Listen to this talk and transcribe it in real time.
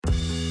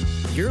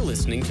You're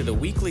listening to the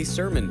weekly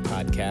sermon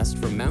podcast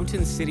from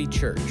Mountain City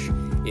Church.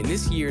 In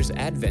this year's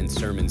Advent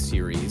sermon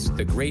series,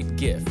 The Great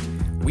Gift,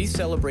 we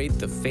celebrate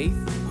the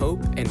faith,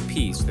 hope, and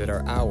peace that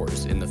are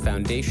ours in the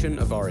foundation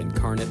of our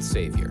incarnate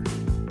Savior.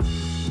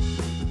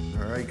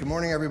 All right, good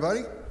morning,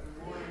 everybody.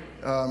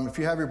 If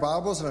you have your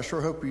Bibles, and I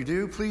sure hope you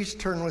do, please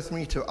turn with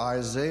me to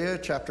Isaiah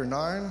chapter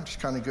 9.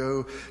 Just kind of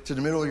go to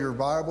the middle of your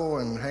Bible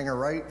and hang a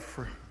right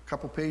for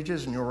couple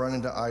pages and you'll run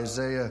into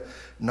Isaiah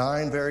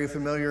 9, very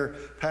familiar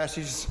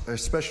passage,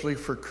 especially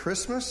for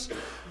Christmas.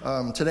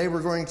 Today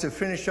we're going to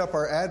finish up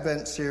our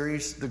Advent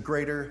series, The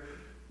Greater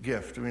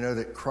Gift. We know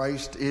that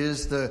Christ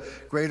is the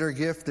greater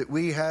gift that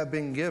we have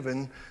been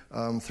given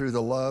through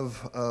the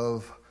love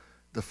of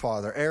the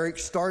Father. Eric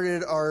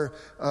started our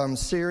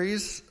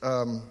series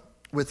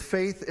with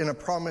faith in a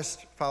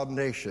promised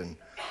foundation,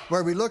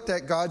 where we looked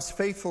at God's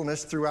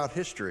faithfulness throughout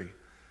history.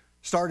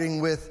 Starting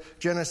with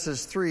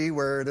Genesis 3,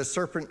 where the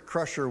serpent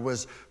crusher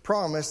was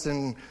promised,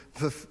 and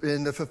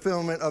in the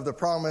fulfillment of the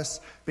promise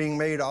being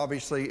made,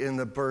 obviously, in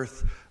the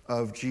birth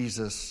of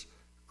Jesus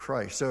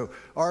Christ. So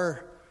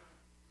our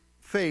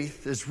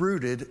faith is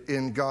rooted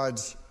in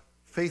God's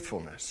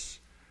faithfulness.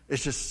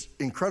 It's just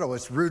incredible.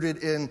 It's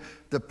rooted in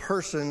the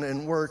person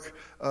and work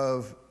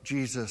of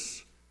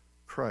Jesus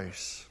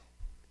Christ.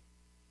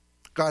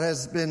 God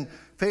has been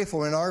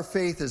faithful, and our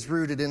faith is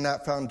rooted in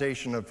that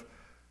foundation of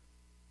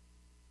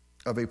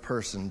a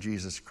person,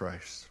 Jesus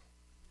Christ.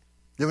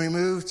 Then we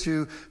move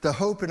to the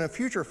hope in a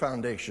future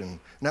foundation.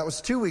 And that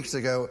was 2 weeks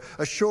ago.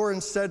 A sure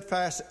and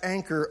steadfast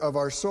anchor of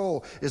our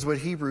soul is what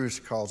Hebrews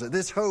calls it.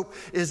 This hope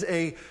is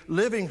a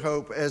living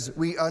hope, as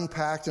we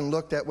unpacked and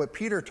looked at what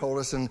Peter told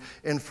us in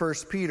 1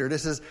 Peter.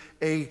 This is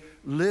a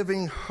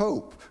living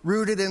hope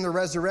rooted in the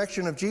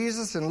resurrection of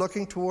Jesus and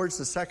looking towards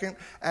the second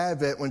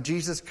advent when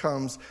Jesus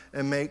comes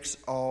and makes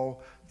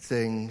all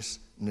things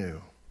new.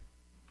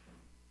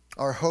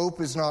 Our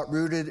hope is not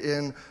rooted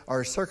in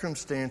our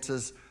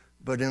circumstances,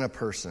 but in a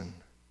person,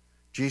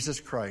 Jesus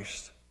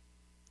Christ,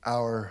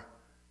 our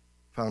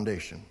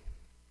foundation.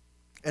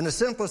 In the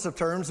simplest of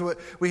terms, what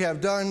we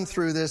have done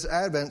through this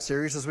Advent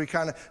series is we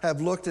kind of have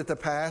looked at the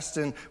past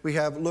and we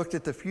have looked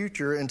at the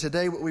future. And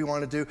today what we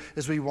want to do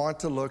is we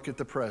want to look at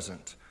the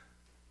present.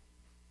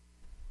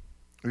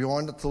 We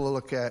want to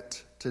look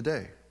at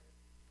today.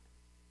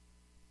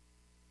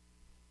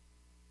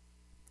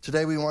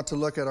 Today we want to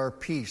look at our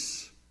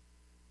peace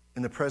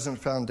in the present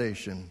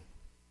foundation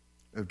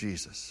of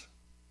Jesus.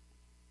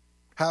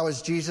 How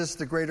is Jesus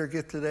the greater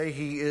gift today?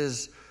 He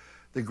is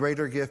the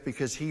greater gift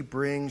because he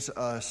brings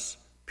us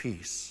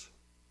peace.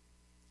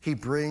 He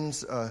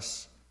brings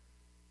us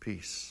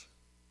peace.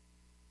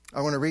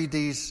 I want to read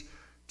these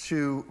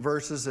two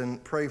verses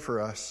and pray for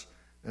us,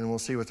 and we'll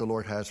see what the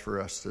Lord has for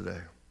us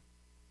today.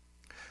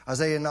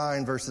 Isaiah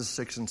 9, verses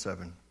 6 and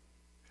 7.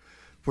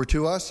 For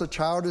to us a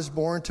child is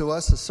born, to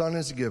us a son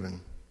is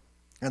given.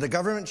 And the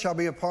government shall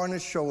be upon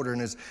his shoulder, and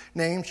his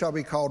name shall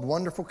be called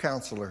Wonderful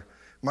Counselor,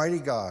 Mighty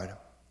God,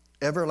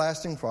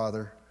 Everlasting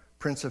Father,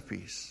 Prince of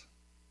Peace.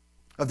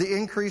 Of the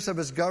increase of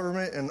his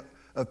government and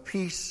of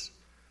peace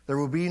there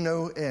will be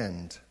no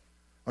end,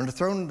 on the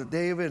throne of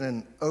David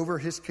and over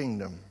his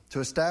kingdom, to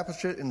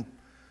establish it and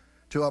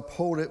to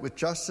uphold it with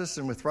justice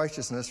and with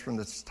righteousness from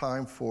this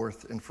time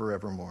forth and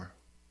forevermore.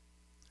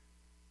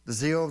 The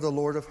zeal of the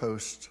Lord of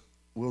hosts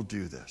will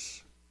do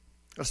this.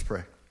 Let's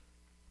pray.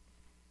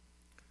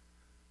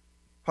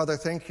 Father,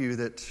 thank you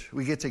that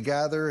we get to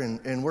gather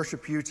and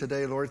worship you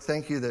today, Lord.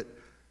 Thank you that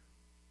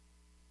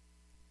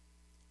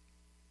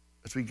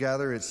as we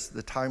gather, it's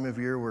the time of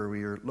year where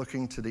we are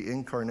looking to the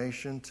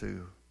incarnation,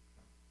 to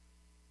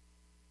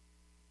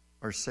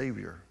our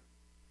Savior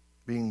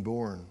being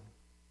born.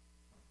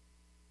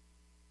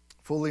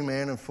 Fully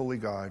man and fully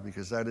God,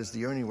 because that is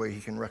the only way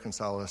he can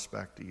reconcile us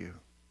back to you.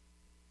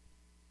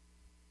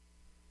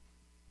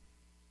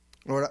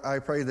 Lord, I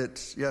pray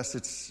that, yes,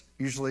 it's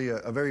usually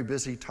a very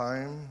busy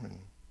time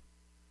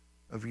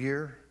of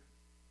year.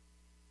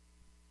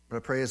 But I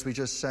pray as we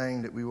just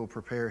sang that we will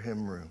prepare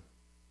him room.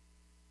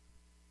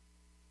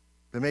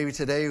 But maybe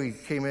today we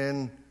came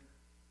in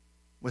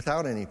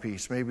without any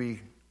peace. Maybe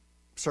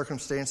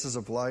circumstances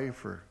of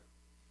life or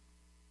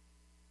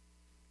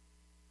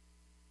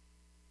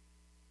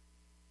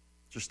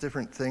just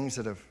different things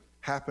that have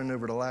happened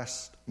over the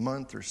last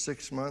month or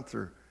 6 months,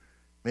 or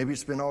maybe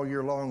it's been all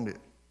year long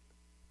that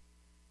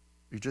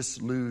we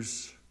just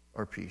lose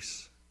our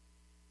peace.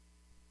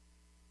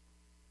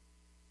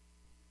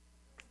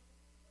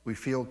 We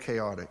feel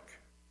chaotic.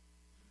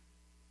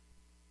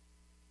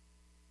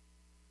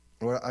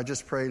 Lord, I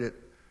just pray that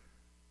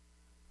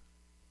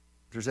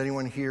if there's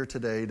anyone here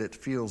today that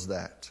feels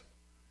that,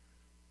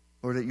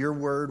 Lord, that your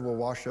word will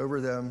wash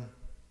over them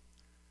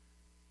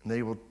and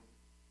they will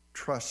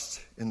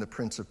trust in the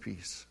Prince of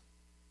Peace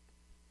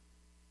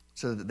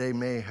so that they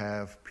may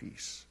have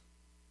peace.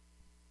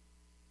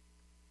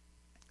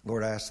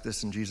 Lord, I ask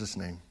this in Jesus'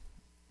 name.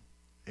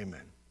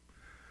 Amen.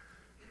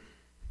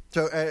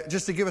 So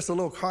just to give us a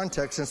little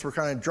context, since we're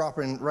kind of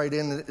dropping right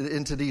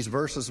into these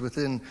verses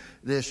within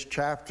this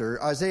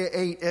chapter, Isaiah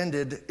 8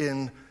 ended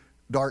in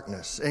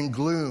darkness and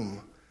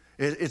gloom.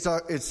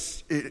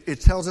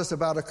 It tells us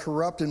about a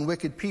corrupt and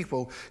wicked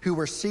people who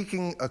were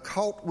seeking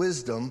occult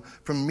wisdom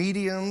from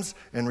mediums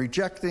and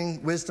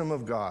rejecting wisdom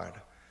of God.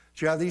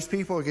 So you have these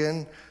people,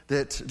 again,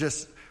 that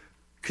just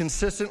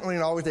consistently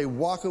and always they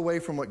walk away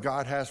from what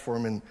God has for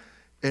them,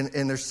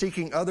 and they're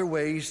seeking other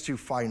ways to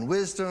find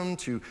wisdom,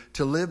 to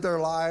live their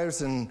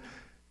lives, and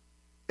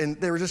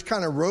they were just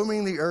kind of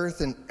roaming the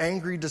earth in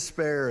angry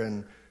despair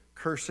and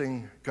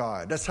cursing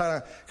God. That's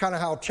kind of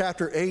how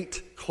chapter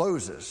 8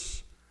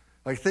 closes.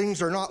 Like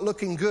things are not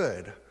looking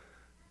good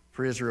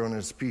for Israel and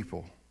his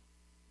people.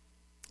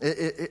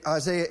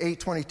 Isaiah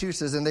 8:22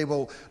 says, "And they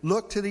will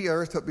look to the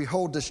earth, but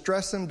behold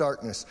distress and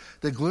darkness,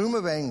 the gloom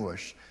of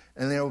anguish,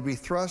 and they will be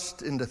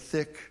thrust into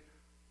thick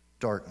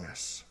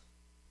darkness."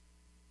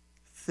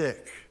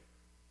 Thick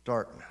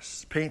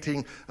darkness.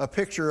 Painting a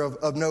picture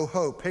of no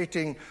hope.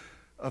 Painting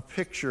a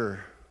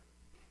picture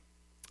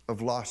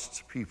of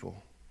lost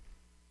people.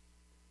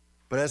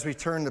 But as we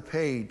turn the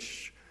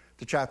page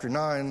to chapter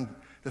 9,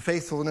 the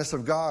faithfulness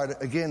of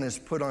God, again, is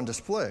put on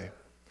display.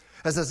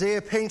 As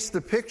Isaiah paints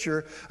the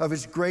picture of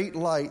his great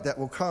light that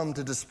will come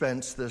to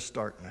dispense this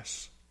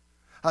darkness.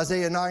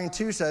 Isaiah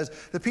 9:2 says,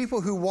 "The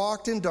people who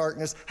walked in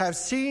darkness have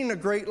seen a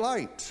great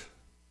light.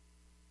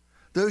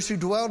 Those who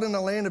dwelled in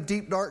a land of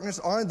deep darkness,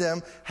 on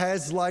them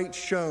has light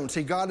shone."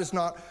 See, God has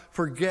not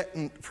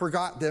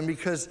forgot them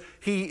because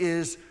he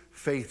is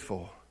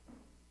faithful.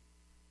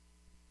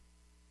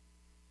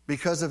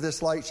 Because of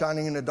this light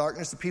shining in the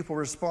darkness, the people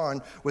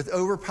respond with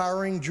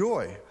overpowering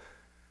joy.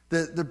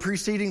 The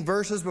preceding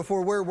verses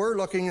before where we're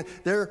looking,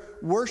 they're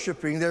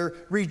worshiping, they're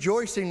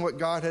rejoicing what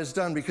God has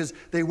done because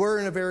they were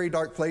in a very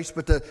dark place,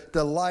 but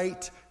the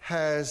light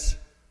has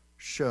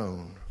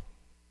shone.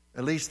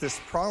 At least this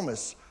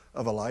promise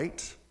of a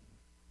light.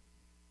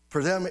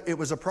 For them, it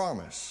was a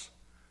promise.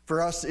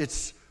 For us,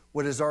 it's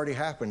what has already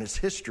happened. It's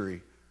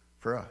history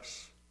for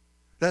us.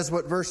 That's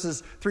what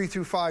verses 3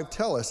 through 5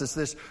 tell us. It's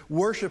this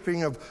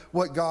worshiping of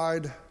what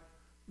God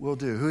will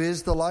do. Who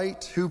is the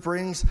light? Who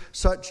brings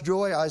such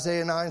joy?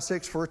 Isaiah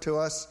 9:6, "For to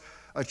us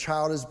a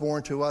child is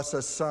born, to us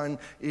a son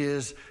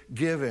is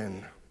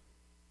given."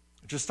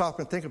 Just stop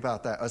and think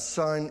about that. A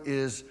son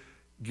is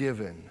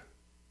given.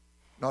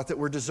 Not that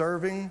we're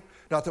deserving,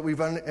 not that we've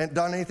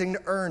done anything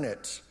to earn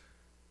it.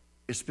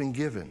 It's been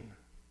given.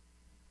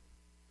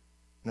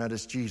 And that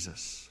is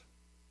Jesus.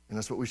 And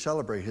that's what we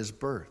celebrate, his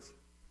birth.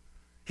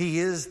 He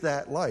is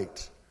that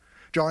light.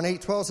 John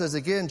 8:12 says,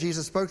 again,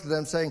 Jesus spoke to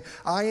them saying,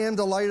 "I am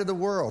the light of the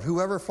world.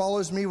 Whoever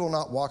follows me will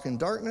not walk in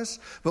darkness,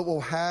 but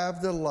will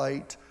have the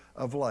light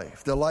of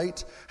life." The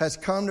light has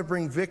come to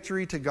bring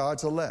victory to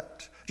God's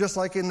elect. Just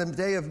like in the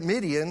day of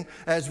Midian,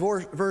 as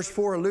verse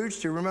 4 alludes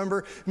to.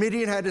 Remember,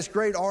 Midian had this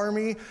great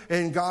army,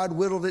 and God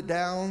whittled it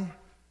down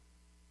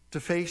to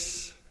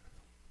face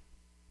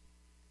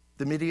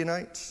the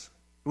Midianites.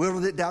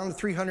 Whittled it down to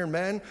 300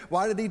 men.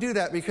 Why did he do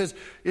that? Because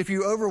if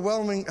you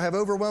have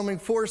overwhelming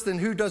force, then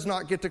who does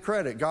not get the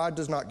credit? God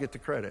does not get the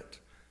credit.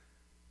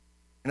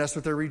 And that's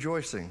what they're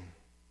rejoicing.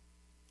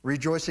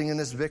 Rejoicing in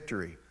this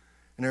victory.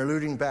 And they're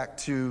alluding back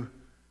to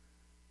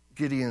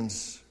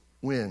Gideon's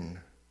win.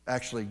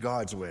 Actually,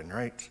 God's win,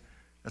 right?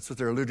 That's what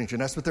they're alluding to.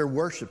 And that's what they're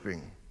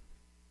worshiping.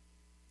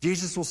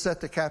 Jesus will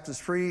set the captives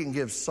free and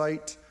give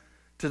sight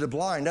to the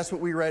blind. That's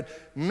what we read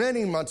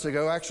many months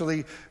ago,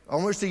 actually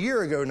almost a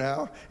year ago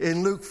now,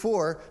 in Luke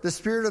 4. "The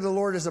Spirit of the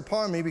Lord is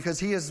upon me because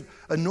he has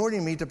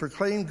anointed me to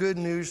proclaim good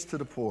news to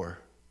the poor.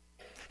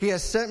 He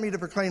has sent me to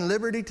proclaim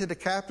liberty to the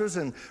captives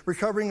and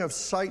recovering of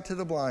sight to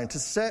the blind, to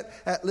set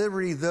at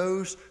liberty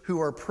those who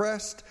are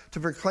oppressed,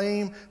 to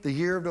proclaim the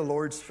year of the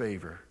Lord's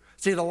favor."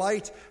 See, the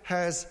light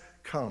has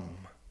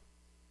come.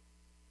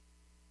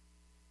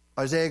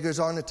 Isaiah goes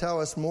on to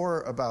tell us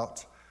more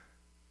about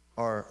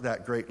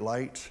that great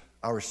light,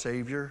 our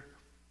Savior,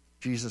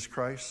 Jesus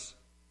Christ.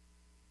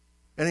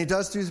 And he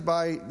does this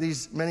by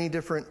these many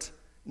different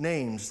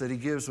names that he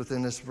gives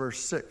within this verse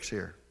 6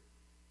 here.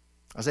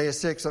 Isaiah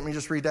 6, let me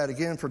just read that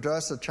again. "For to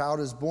us a child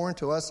is born,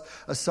 to us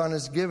a son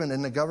is given,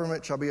 and the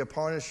government shall be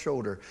upon his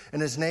shoulder.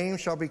 And his name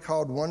shall be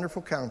called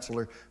Wonderful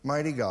Counselor,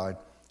 Mighty God,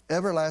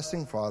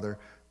 Everlasting Father,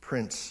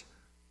 Prince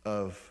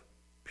of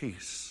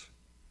Peace."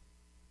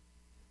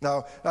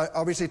 Now,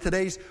 obviously,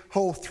 today's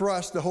whole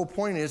thrust, the whole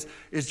point is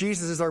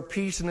Jesus is our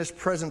peace in this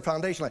present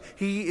foundation. Like,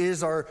 he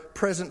is our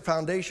present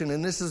foundation,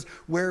 and this is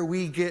where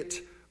we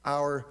get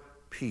our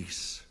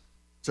peace.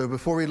 So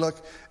before we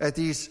look at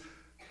these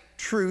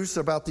truths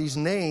about these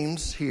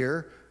names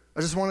here,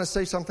 I just want to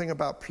say something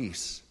about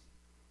peace.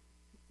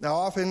 Now,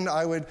 often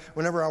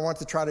whenever I want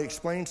to try to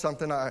explain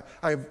something, I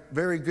have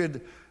very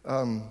good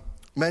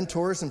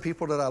mentors and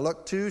people that I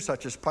look to,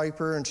 such as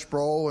Piper and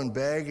Sproul and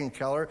Begg and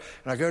Keller,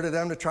 and I go to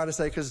them to try to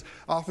say, because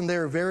often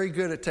they're very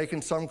good at taking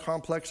some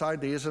complex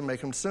ideas and make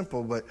them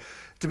simple. But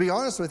to be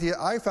honest with you,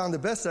 I found the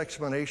best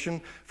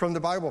explanation from the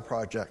Bible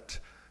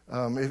Project.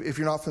 If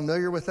you're not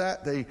familiar with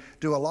that, they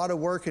do a lot of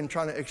work in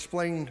trying to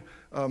explain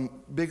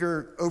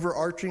bigger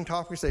overarching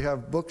topics. They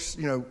have books,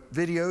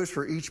 videos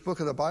for each book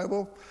of the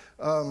Bible.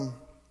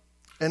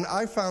 And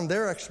I found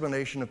their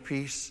explanation of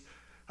peace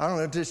I don't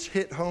know, just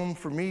hit home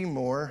for me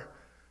more.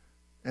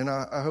 And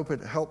I hope it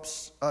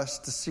helps us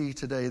to see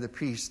today the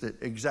peace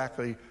that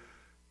exactly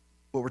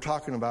what we're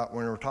talking about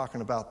when we're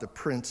talking about the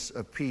Prince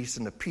of Peace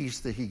and the peace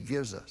that he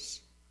gives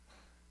us.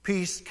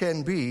 Peace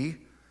can be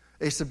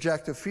a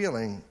subjective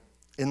feeling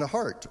in the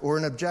heart or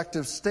an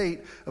objective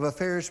state of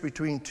affairs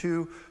between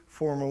two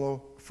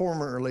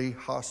formerly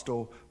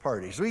hostile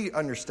parties. We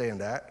understand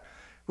that.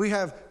 We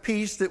have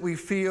peace that we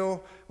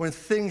feel when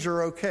things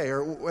are okay,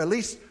 or at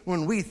least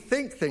when we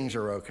think things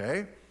are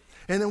okay.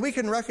 And then we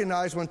can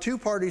recognize when two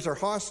parties are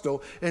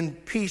hostile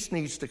and peace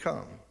needs to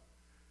come.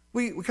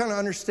 We kind of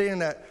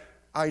understand that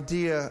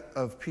idea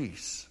of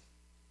peace.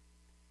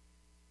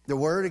 The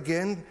word,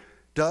 again,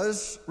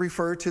 does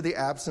refer to the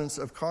absence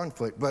of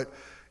conflict, but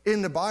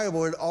in the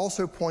Bible, it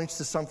also points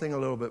to something a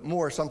little bit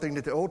more, something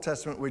that the Old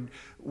Testament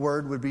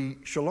word would be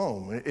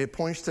shalom. It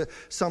points to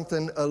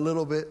something a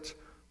little bit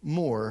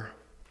more,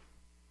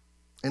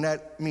 and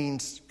that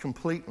means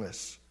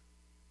completeness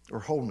or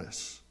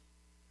wholeness.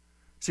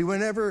 See,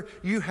 whenever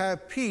you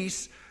have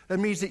peace, that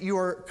means that you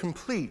are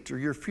complete or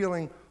you're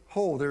feeling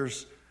whole.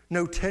 There's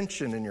no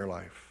tension in your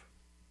life.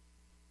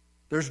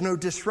 There's no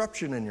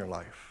disruption in your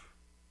life.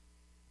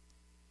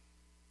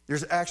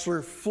 There's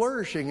actually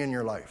flourishing in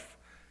your life.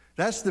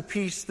 That's the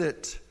peace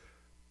that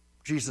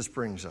Jesus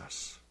brings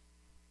us.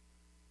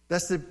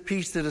 That's the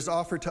peace that is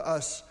offered to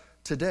us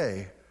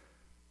today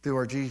through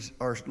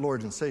our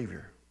Lord and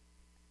Savior.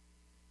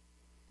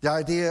 The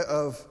idea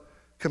of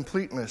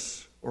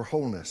completeness or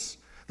wholeness.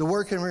 The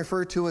word can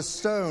refer to a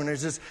stone. It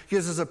just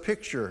gives us a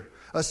picture.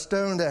 A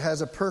stone that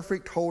has a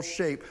perfect whole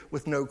shape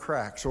with no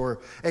cracks,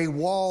 or a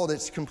wall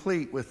that's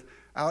complete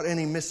without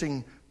any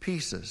missing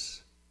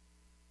pieces.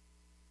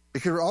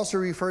 It could also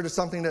refer to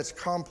something that's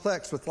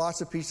complex with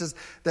lots of pieces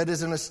that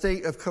is in a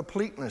state of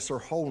completeness or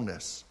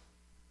wholeness.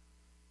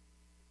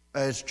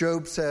 As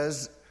Job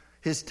says,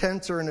 his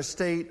tents are in a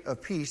state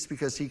of peace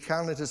because he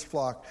counted his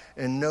flock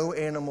and no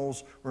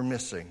animals were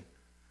missing.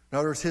 In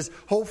other words, his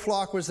whole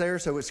flock was there,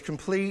 so it's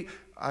complete.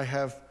 I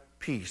have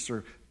peace,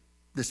 or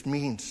this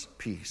means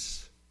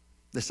peace.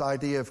 This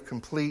idea of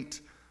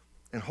complete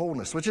and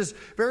wholeness, which is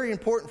very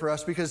important for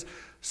us because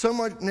so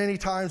many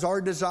times our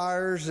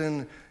desires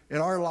and in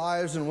our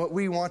lives and what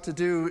we want to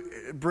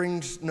do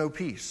brings no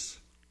peace.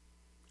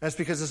 That's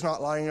because it's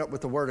not lining up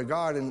with the Word of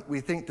God, and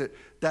we think that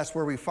that's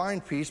where we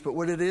find peace, but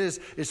what it is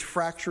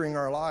fracturing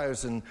our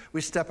lives, and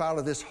we step out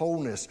of this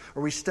wholeness,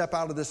 or we step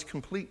out of this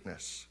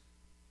completeness.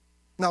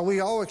 Now, we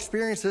all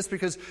experience this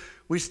because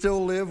we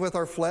still live with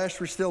our flesh,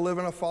 we still live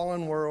in a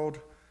fallen world,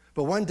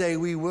 but one day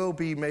we will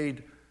be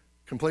made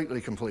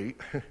completely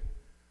complete.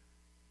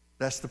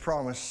 That's the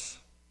promise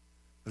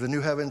of the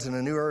new heavens and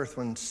a new earth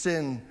when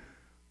sin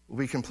will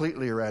be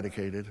completely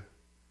eradicated.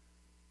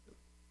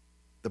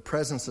 The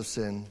presence of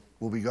sin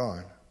will be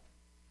gone.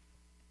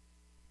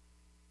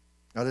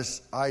 Now,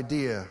 this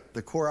idea,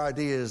 the core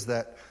idea is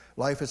that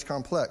life is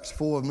complex,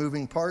 full of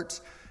moving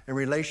parts and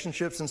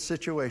relationships and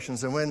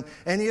situations. And when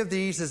any of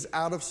these is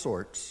out of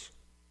sorts,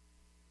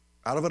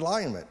 out of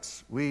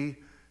alignment, we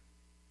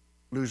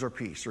lose our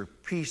peace, or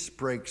peace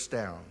breaks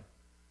down.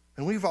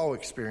 And we've all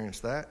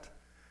experienced that.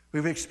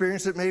 We've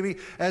experienced it maybe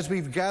as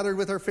we've gathered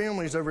with our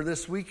families over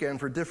this weekend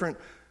for different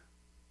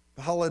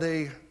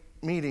holiday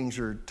meetings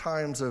or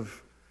times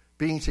of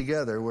being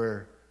together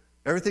where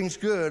everything's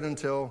good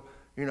until,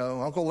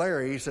 Uncle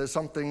Larry says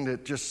something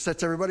that just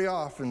sets everybody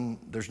off and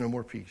there's no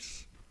more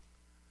peace.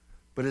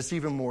 But it's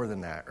even more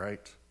than that,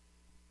 right?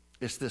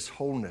 It's this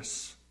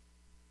wholeness.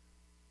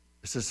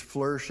 It's this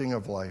flourishing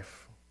of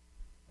life.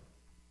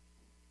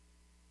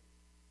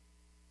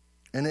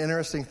 And the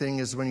interesting thing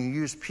is when you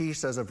use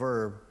peace as a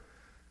verb,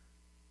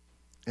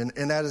 and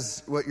that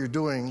is what you're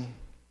doing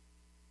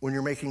when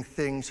you're making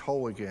things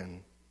whole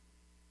again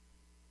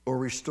or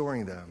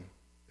restoring them,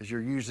 is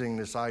you're using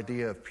this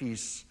idea of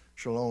peace,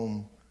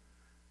 shalom,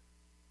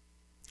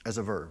 as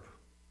a verb.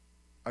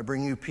 I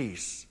bring you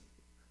peace.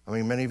 I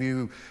mean, many of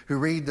you who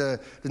read the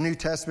New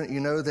Testament, you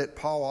know that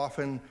Paul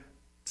often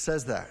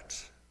says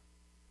that.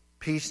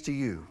 Peace to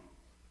you.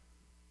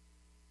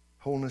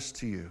 Wholeness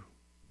to you.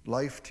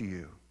 Life to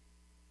you.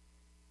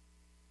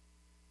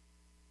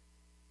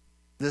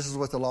 This is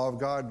what the law of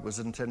God was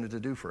intended to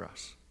do for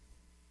us.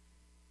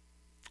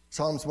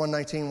 Psalms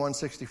 119,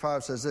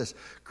 165 says this: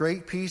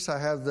 "Great peace I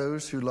have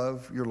those who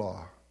love your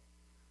law.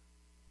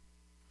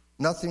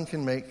 Nothing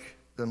can make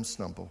them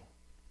stumble."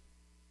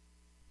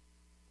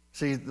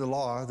 See, the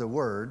law, the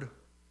word,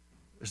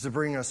 is to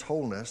bring us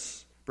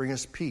wholeness, bring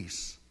us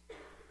peace.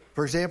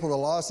 For example, the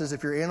law says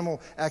if your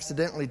animal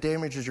accidentally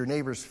damages your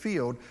neighbor's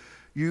field,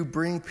 you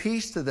bring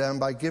peace to them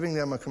by giving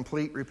them a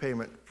complete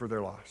repayment for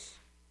their loss.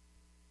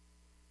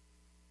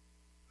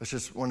 That's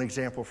just one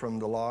example from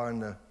the law in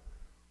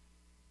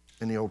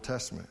the Old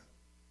Testament.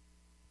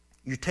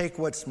 You take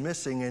what's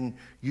missing and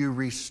you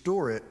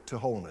restore it to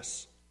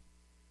wholeness.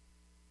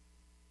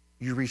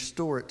 You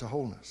restore it to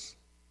wholeness.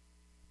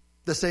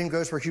 The same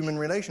goes for human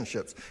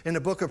relationships. In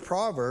the book of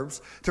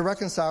Proverbs, to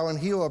reconcile and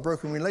heal a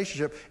broken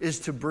relationship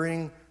is to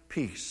bring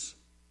peace.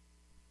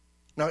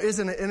 Now,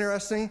 isn't it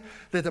interesting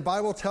that the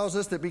Bible tells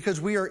us that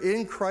because we are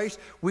in Christ,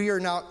 we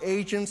are now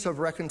agents of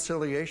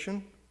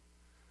reconciliation?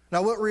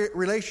 Now, what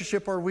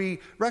relationship are we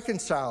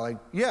reconciling?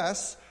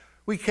 Yes,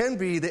 we can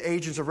be the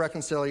agents of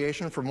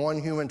reconciliation from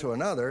one human to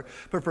another,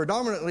 but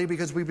predominantly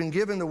because we've been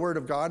given the Word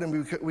of God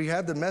and we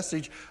have the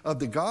message of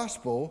the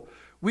gospel,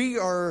 we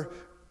are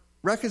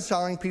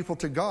reconciling people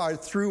to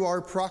God through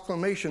our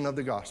proclamation of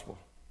the gospel.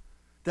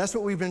 That's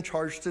what we've been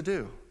charged to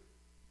do.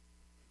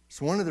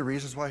 It's one of the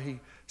reasons why He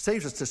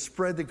saves us, to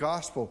spread the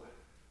gospel,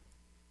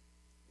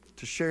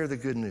 to share the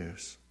good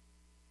news,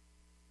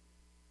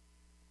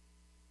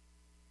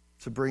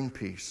 to bring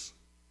peace.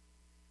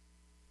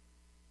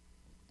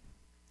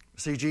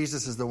 See,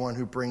 Jesus is the one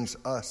who brings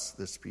us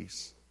this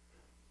peace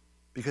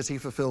because He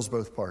fulfills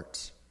both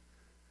parts.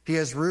 He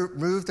has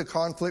removed the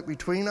conflict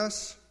between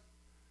us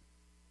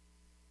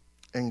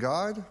and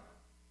God.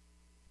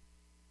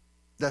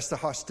 That's the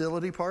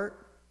hostility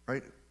part,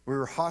 right? We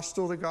were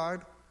hostile to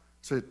God.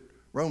 That's what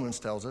Romans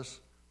tells us.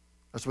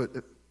 That's what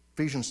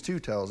Ephesians 2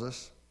 tells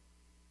us.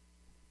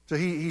 So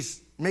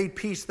He's made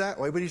peace that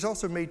way, but He's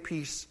also made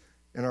peace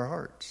in our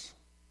hearts.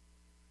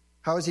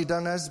 How has He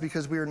done that? It's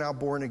because we are now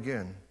born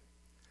again.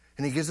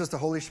 And He gives us the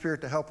Holy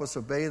Spirit to help us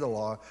obey the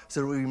law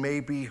so that we may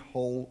be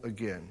whole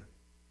again.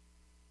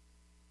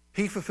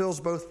 He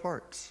fulfills both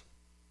parts.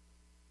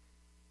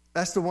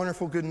 That's the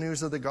wonderful good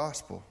news of the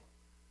gospel.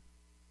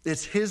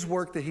 It's His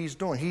work that He's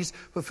doing. He's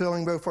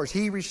fulfilling both parts.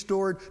 He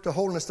restored to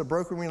wholeness the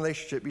broken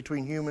relationship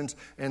between humans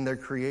and their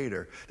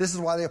Creator. This is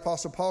why the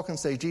Apostle Paul can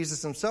say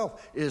Jesus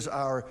Himself is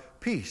our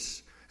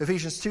peace.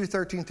 Ephesians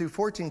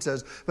 2:13-14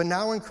 says, "But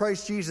now in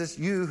Christ Jesus,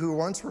 you who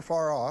once were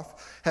far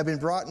off have been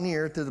brought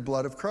near through the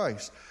blood of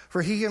Christ.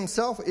 For He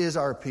Himself is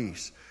our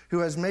peace, who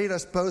has made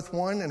us both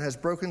one and has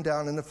broken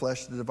down in the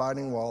flesh the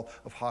dividing wall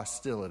of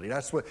hostility."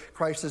 That's what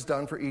Christ has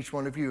done for each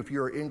one of you if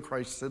you are in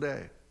Christ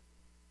today.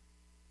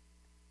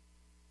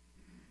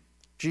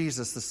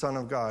 Jesus, the Son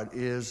of God,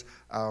 is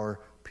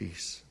our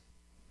peace.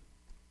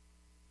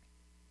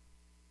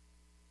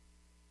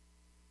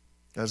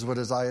 That's what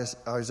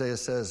Isaiah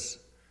says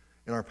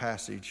in our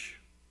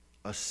passage.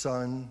 A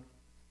son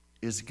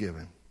is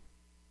given.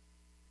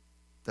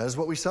 That is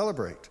what we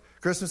celebrate.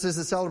 Christmas is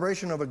the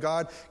celebration of a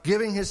God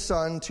giving His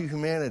Son to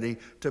humanity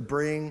to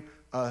bring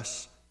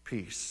us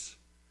peace.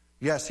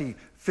 Yes, He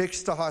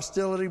fixed the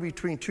hostility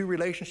between two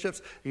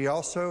relationships. He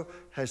also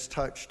has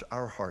touched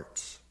our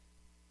hearts,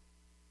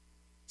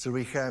 so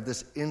we have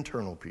this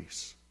internal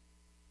peace.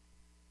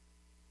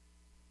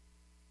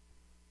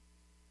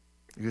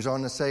 He goes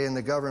on to say, and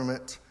the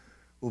government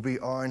will be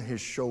on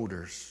His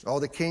shoulders. All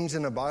the kings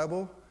in the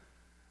Bible,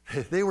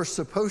 they were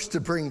supposed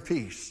to bring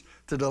peace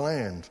to the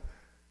land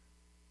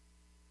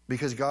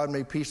because God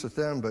made peace with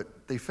them,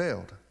 but they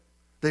failed.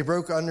 They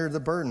broke under the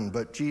burden,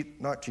 but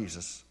not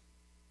Jesus.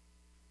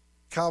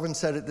 Calvin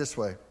said it this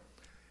way: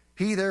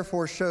 "He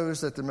therefore shows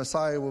that the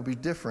Messiah will be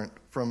different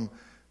from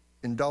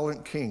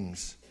indolent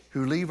kings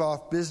who leave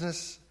off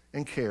business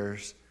and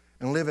cares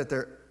and live at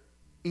their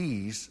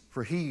ease,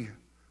 for He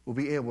will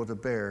be able to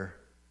bear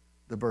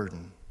the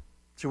burden."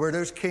 So where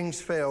those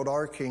kings failed,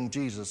 our King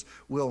Jesus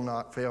will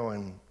not fail,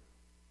 and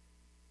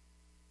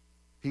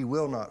He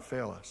will not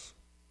fail us.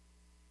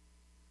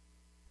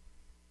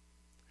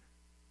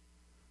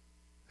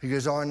 He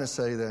goes on to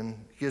say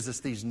then, he gives us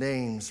these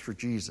names for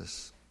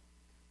Jesus.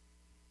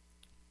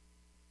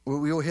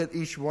 We will hit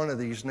each one of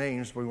these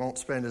names. We won't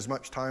spend as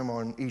much time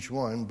on each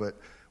one, but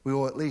we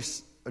will at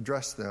least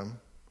address them.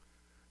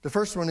 The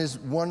first one is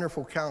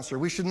Wonderful Counselor.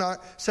 We should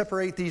not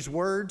separate these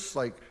words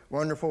like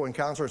wonderful and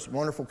counselor. It's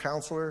Wonderful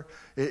Counselor.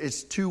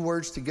 It's two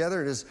words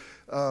together. It is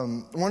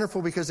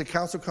wonderful because the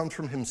counsel comes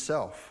from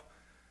Himself.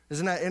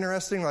 Isn't that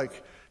interesting?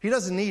 Like, He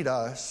doesn't need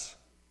us.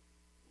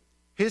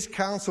 His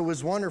counsel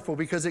is wonderful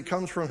because it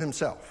comes from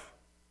Himself.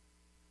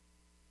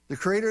 The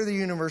Creator of the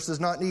universe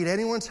does not need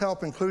anyone's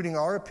help, including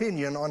our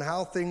opinion on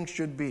how things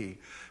should be.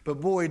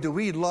 But boy, do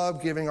we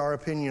love giving our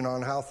opinion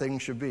on how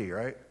things should be,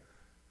 right?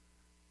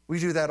 We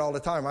do that all the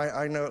time.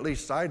 I know at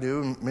least I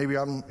do. Maybe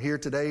I'm here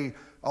today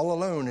all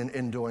alone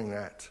in doing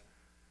that.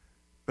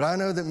 But I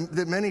know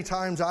that many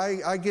times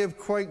I give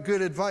quite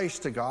good advice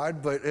to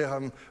God, but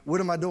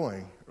what am I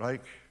doing?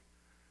 Like,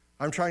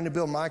 I'm trying to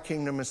build my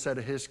kingdom instead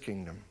of His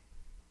kingdom.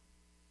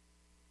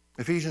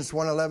 Ephesians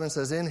 1:11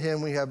 says, "In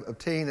Him we have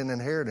obtained an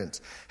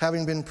inheritance,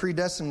 having been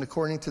predestined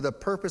according to the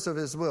purpose of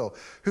His will,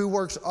 who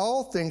works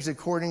all things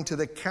according to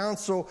the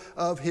counsel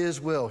of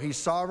His will." He's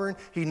sovereign.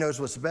 He knows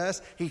what's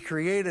best. He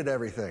created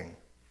everything.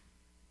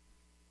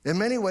 In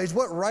many ways,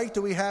 what right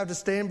do we have to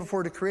stand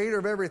before the Creator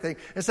of everything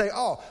and say,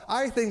 "Oh,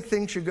 I think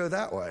things should go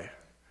that way"?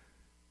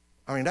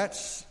 I mean,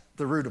 that's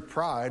the root of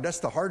pride. That's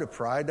the heart of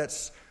pride.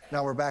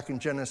 Now we're back in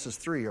Genesis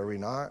 3, are we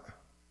not?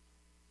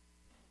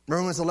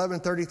 Romans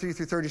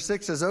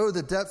 11:33-36 says, "Oh,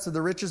 the depths of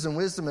the riches and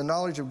wisdom and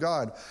knowledge of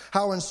God!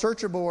 How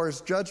unsearchable are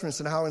His judgments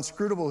and how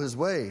inscrutable His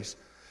ways!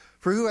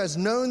 For who has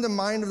known the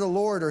mind of the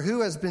Lord, or who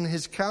has been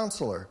His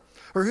counselor?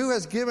 Or who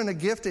has given a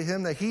gift to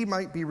Him that He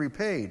might be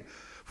repaid?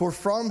 For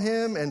from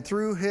Him and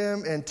through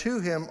Him and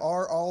to Him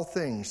are all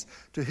things.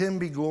 To Him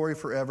be glory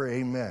forever.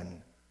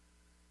 Amen."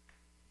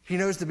 He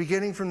knows the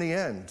beginning from the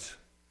end.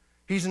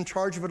 He's in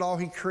charge of it all.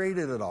 He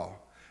created it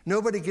all.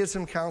 Nobody gives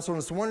him counsel,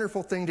 and it's a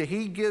wonderful thing that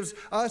he gives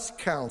us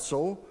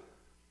counsel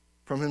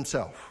from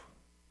himself.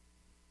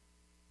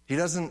 He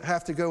doesn't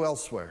have to go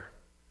elsewhere.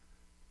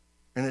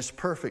 And it's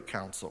perfect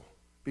counsel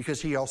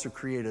because he also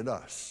created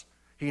us.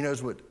 He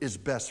knows what is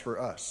best for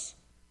us.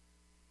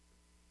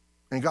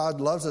 And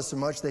God loves us so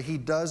much that he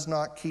does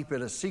not keep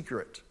it a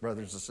secret,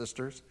 brothers and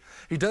sisters.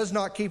 He does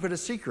not keep it a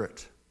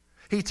secret.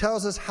 He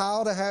tells us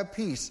how to have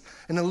peace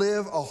and to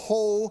live a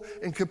whole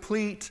and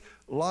complete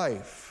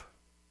life.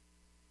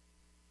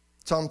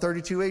 Psalm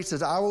 32:8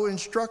 says, I will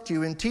instruct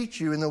you and teach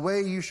you in the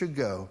way you should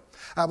go.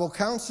 I will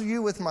counsel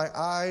you with my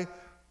eye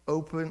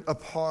open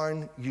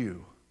upon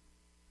you.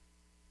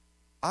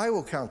 I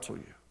will counsel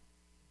you.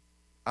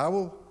 I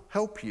will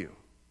help you.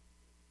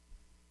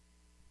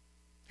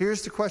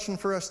 Here's the question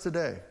for us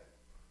today.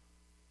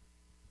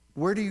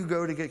 Where do you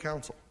go to get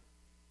counsel?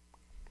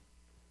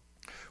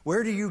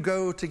 Where do you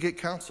go to get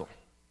counsel?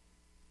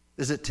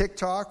 Is it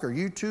TikTok or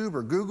YouTube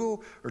or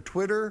Google or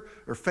Twitter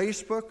or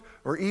Facebook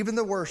or even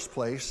the worst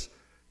place?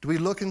 Do we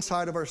look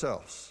inside of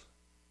ourselves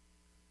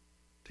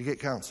to get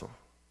counsel?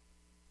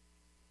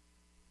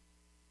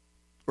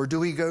 Or do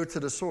we go to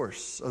the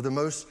source of the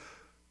most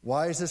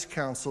wisest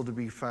counsel to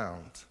be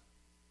found,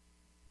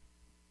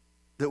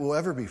 that will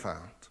ever be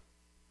found?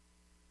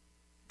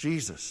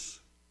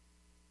 Jesus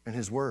and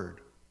his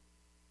word.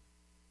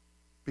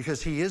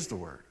 Because he is the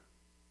word.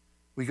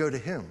 We go to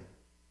him.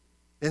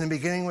 In the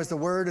beginning was the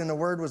Word, and the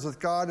Word was with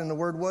God, and the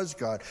Word was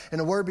God. And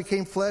the Word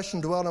became flesh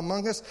and dwelt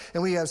among us,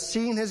 and we have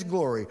seen his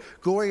glory.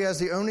 Glory as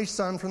the only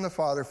Son from the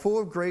Father,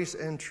 full of grace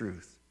and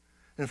truth.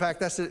 In fact,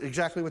 that's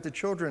exactly what the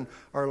children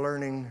are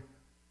learning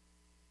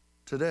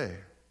today.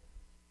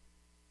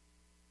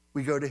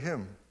 We go to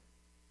him.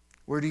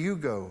 Where do you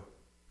go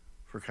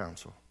for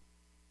counsel?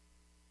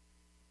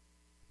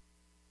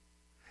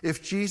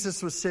 If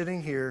Jesus was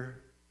sitting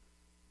here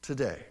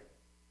today,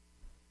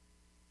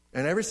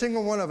 and every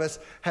single one of us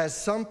has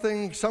some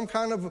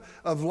kind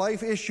of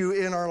life issue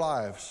in our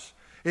lives.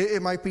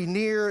 It might be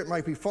near, it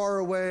might be far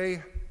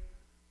away.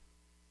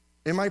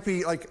 It might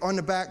be like on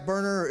the back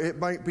burner, it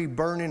might be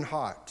burning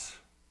hot.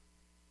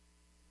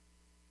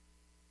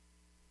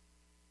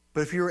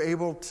 But if you were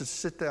able to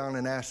sit down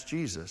and ask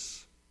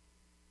Jesus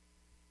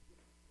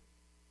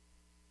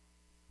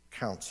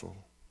counsel,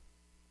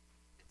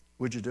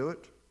 would you do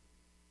it?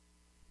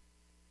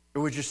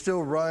 Or would you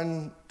still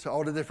run to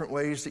all the different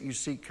ways that you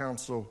seek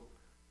counsel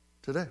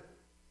today?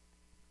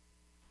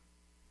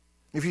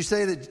 If you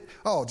say that,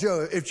 oh,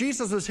 Joe, if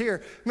Jesus was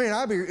here,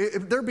 man,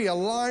 there'd be a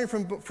line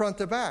from front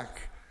to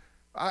back.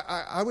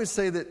 I would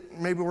say that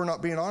maybe we're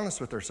not being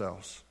honest with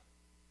ourselves.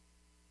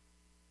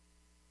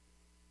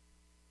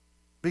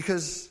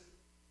 Because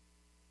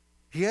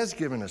he has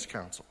given us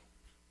counsel.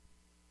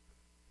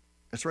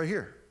 It's right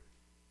here.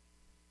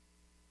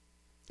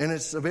 And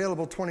it's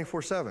available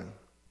 24/7.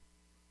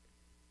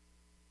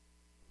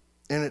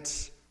 And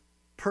it's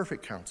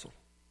perfect counsel.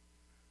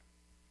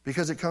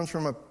 Because it comes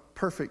from a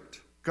perfect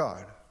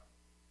God.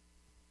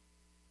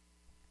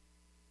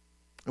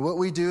 And what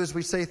we do is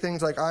we say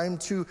things like, I'm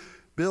too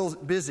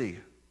busy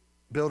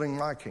building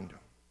my kingdom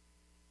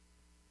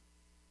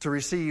to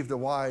receive the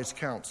wise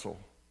counsel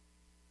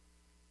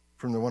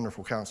from the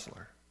wonderful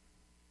counselor.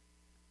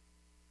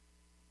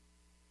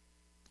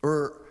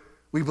 Or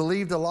we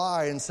believe the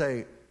lie and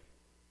say,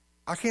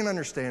 I can't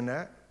understand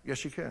that.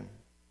 Yes, you can.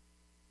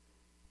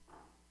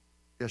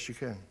 Yes, you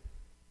can.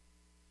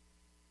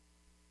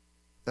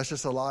 That's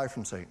just a lie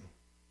from Satan.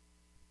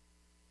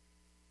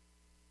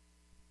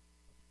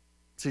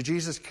 See,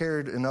 Jesus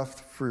cared enough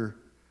for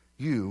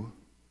you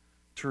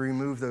to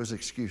remove those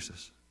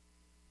excuses.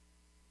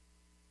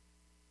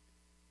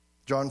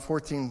 John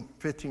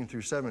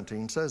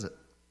 14:15-17 says it.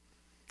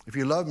 If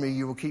you love me,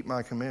 you will keep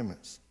my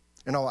commandments.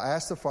 And I will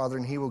ask the Father,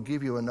 and he will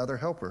give you another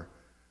helper,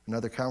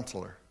 another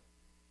counselor,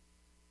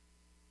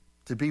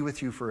 to be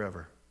with you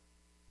forever.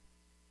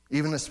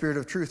 Even the Spirit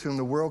of truth, whom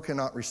the world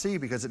cannot receive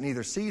because it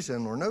neither sees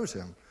him nor knows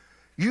him.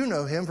 You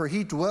know him, for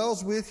he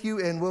dwells with you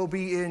and will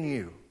be in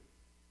you.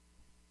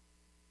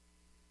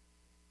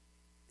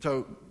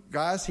 So,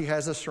 guys, he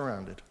has us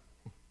surrounded.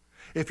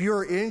 If you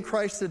are in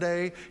Christ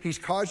today, he's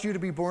caused you to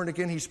be born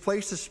again. He's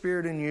placed his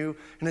Spirit in you,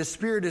 and his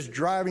Spirit is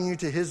driving you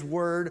to his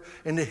word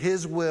and to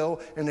his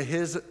will and to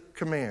his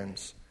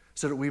commands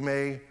so that we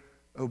may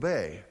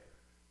obey.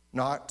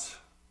 Not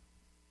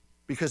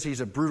because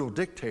he's a brutal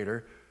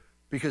dictator,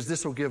 because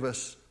this will give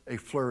us a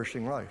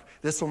flourishing life.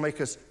 This will make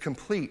us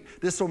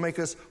complete. This will make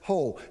us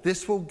whole.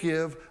 This will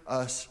give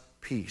us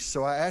peace.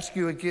 So I ask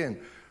you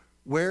again,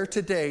 where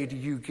today do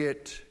you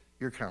get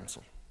your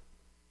counsel?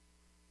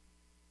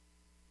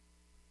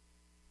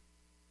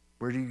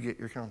 Where do you get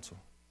your counsel?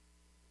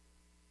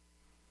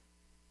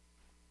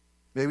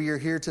 Maybe you're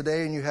here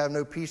today and you have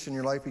no peace in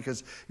your life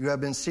because you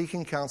have been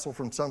seeking counsel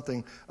from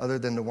something other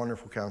than the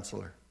wonderful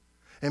counselor.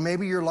 And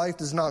maybe your life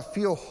does not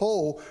feel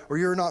whole or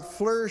you're not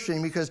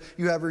flourishing because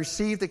you have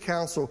received the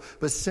counsel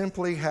but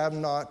simply have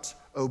not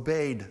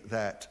obeyed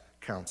that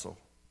counsel.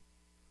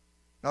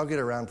 I'll get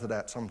around to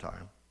that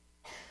sometime.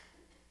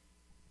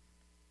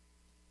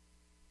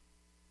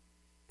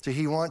 So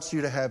he wants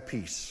you to have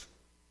peace.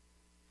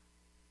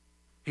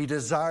 He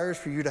desires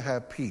for you to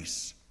have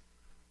peace.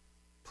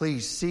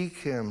 Please seek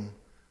him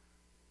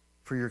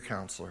for your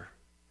counselor,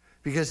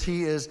 because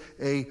he is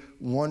a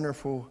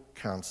wonderful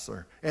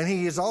counselor. And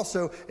he is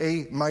also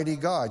a mighty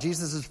God.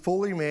 Jesus is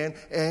fully man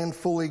and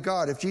fully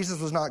God. If Jesus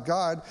was not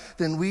God,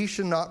 then we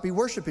should not be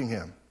worshiping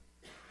him.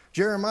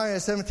 Jeremiah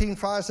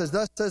 17:5 says,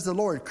 "Thus says the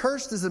Lord,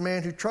 cursed is the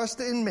man who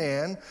trusts in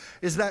man."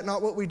 Is that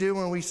not what we do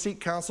when we seek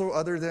counsel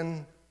other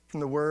than from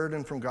the word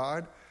and from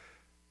God?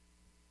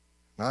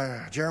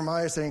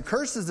 Jeremiah is saying,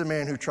 cursed is the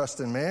man who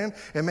trusts in man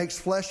and makes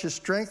flesh his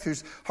strength,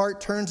 whose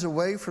heart turns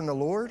away from the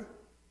Lord.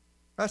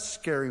 That's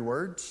scary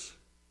words.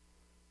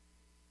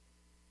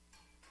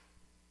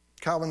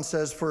 Calvin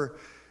says, "For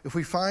if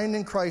we find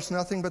in Christ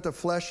nothing but the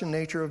flesh and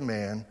nature of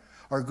man,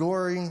 our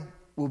glorying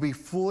will be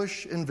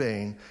foolish and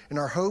vain, and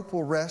our hope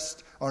will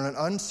rest on an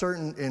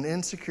uncertain and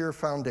insecure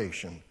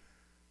foundation.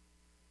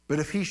 But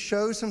if he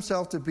shows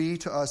himself to be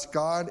to us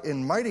God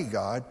and mighty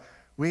God,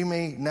 we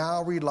may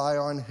now rely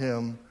on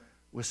him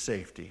with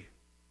safety."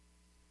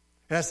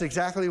 And that's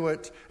exactly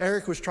what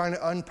Eric was trying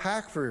to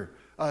unpack for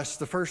us.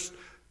 The first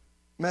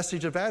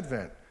message of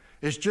Advent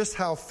is just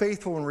how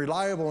faithful and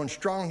reliable and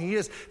strong he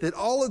is, that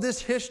all of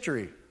this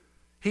history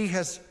he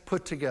has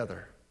put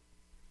together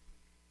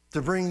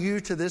to bring you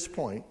to this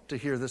point to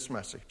hear this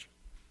message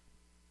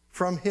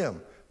from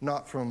him,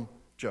 not from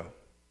Joe.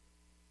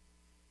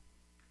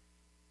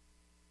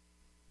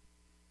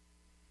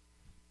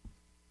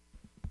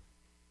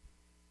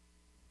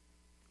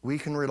 We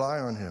can rely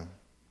on him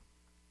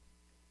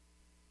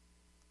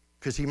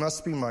because he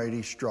must be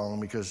mighty, strong,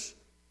 because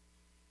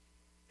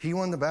he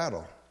won the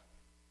battle.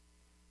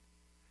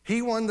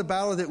 He won the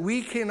battle that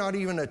we cannot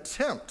even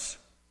attempt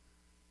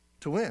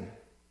to win.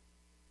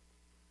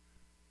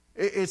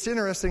 It's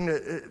interesting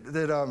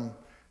that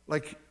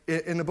like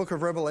in the book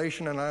of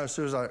Revelation, and as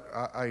soon as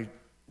I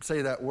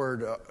say that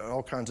word,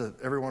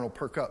 everyone will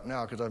perk up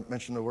now because I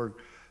mentioned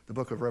the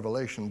book of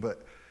Revelation.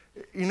 But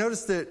you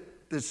notice that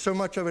so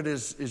much of it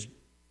is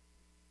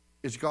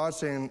God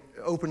saying,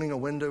 opening a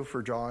window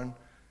for John,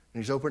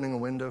 and he's opening a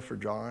window for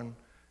John,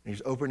 and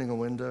he's opening a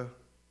window.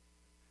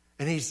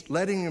 And he's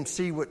letting him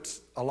see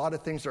a lot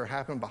of things that are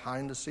happening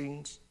behind the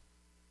scenes.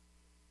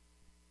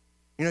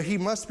 You know, he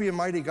must be a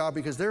mighty God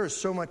because there is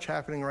so much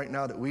happening right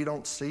now that we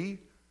don't see.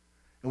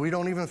 And we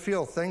don't even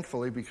feel,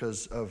 thankfully,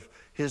 because of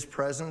his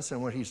presence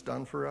and what he's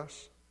done for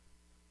us.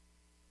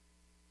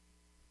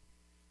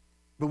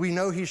 But we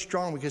know he's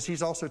strong because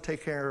he's also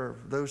taken care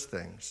of those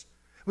things.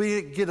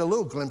 We get a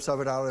little glimpse of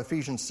it out of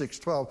Ephesians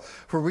 6:12.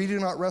 "For we do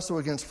not wrestle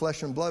against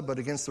flesh and blood, but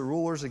against the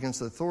rulers, against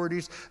the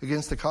authorities,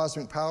 against the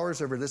cosmic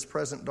powers over this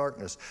present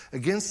darkness,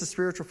 against the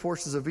spiritual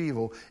forces of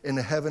evil in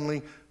the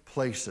heavenly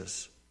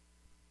places."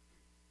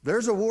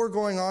 There's a war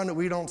going on that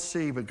we don't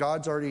see, but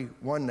God's already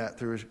won that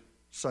through his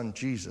son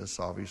Jesus,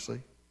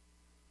 obviously.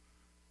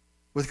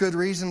 With good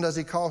reason does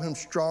he call him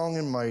strong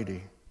and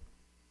mighty.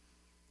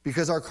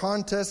 Because our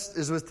contest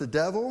is with the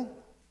devil,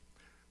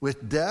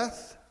 with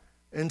death,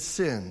 and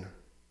sin.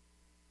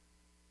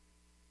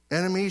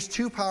 Enemies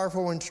too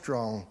powerful and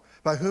strong,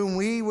 by whom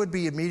we would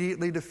be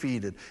immediately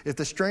defeated if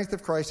the strength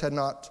of Christ had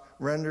not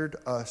rendered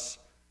us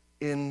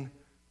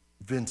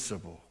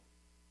invincible.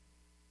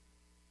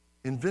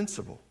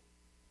 Invincible.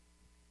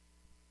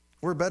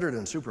 We're better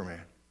than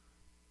Superman.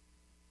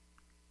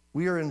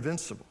 We are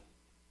invincible.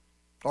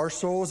 Our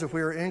souls, if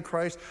we are in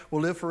Christ, will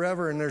live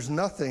forever, and there's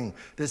nothing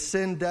that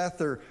sin, death,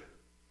 or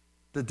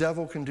the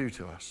devil can do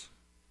to us.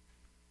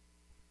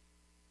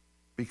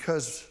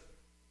 Because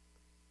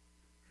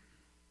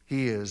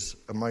he is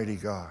a mighty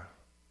God.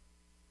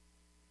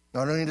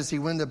 Not only does he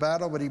win the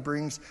battle, but he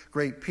brings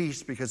great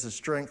peace because his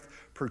strength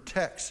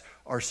protects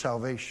our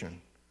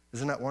salvation.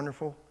 Isn't that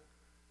wonderful?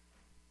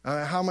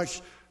 How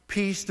much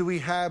peace do we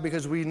have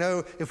because we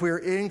know if we are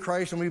in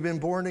Christ and we've been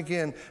born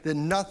again, that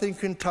nothing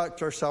can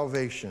touch our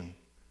salvation.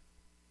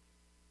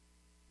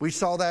 We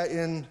saw that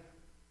in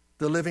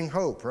the living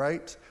hope,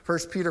 right?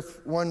 1 Peter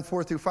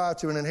 1:4-5,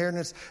 "To an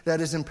inheritance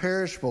that is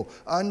imperishable,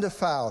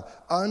 undefiled,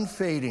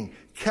 unfading,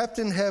 kept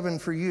in heaven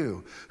for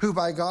you, who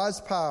by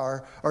God's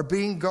power are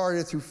being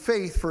guarded through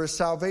faith for a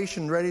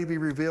salvation ready to be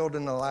revealed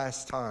in the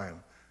last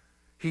time."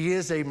 He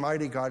is a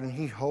mighty God, and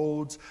he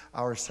holds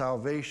our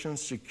salvation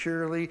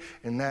securely,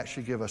 and that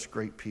should give us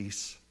great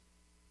peace.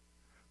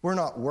 We're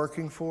not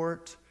working for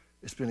it.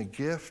 It's been a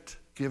gift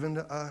given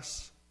to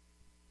us.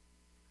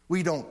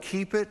 We don't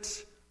keep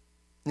it.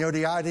 You know,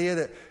 the idea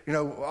that,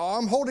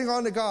 I'm holding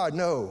on to God.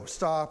 No,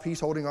 stop. He's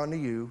holding on to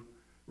you.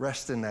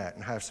 Rest in that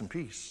and have some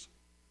peace.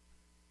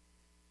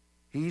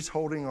 He's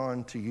holding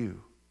on to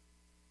you.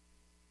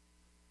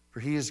 For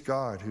he is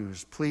God who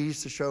is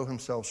pleased to show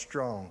himself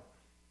strong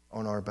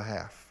on our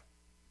behalf.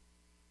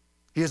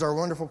 He is our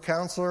wonderful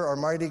counselor, our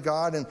mighty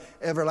God, and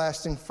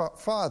everlasting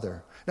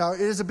Father. Now,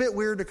 it is a bit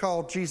weird to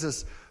call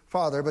Jesus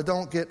Father, but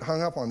don't get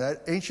hung up on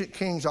that. Ancient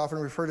kings often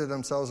refer to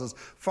themselves as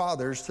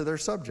fathers to their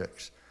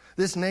subjects.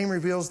 This name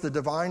reveals the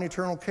divine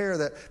eternal care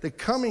that the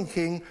coming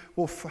king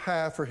will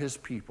have for his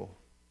people.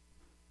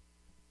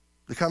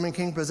 The coming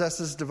king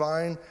possesses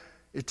divine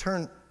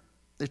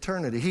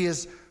eternity. He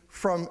is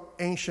from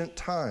ancient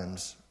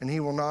times, and he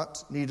will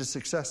not need a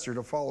successor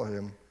to follow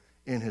him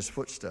in his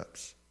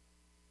footsteps.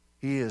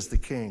 He is the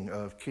King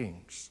of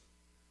Kings.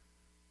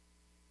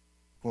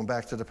 Going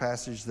back to the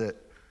passage that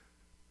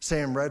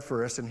Sam read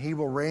for us, and he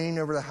will reign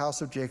over the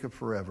house of Jacob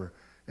forever,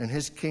 and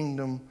his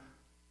kingdom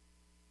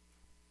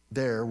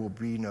there will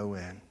be no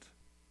end.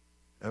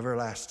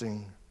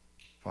 Everlasting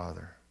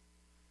Father.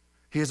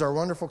 He is our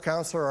wonderful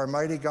counselor, our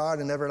mighty God,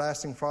 and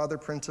everlasting Father,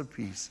 Prince of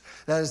Peace.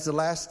 That is the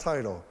last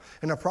title.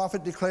 And the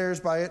prophet declares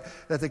by it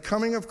that the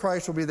coming of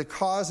Christ will be the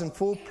cause and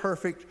full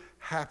perfect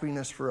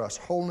happiness for us,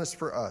 wholeness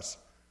for us.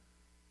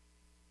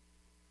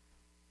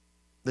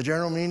 The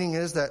general meaning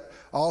is that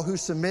all who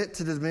submit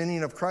to the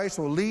dominion of Christ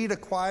will lead a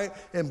quiet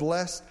and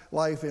blessed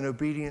life in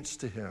obedience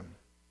to him.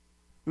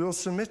 We will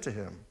submit to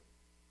him.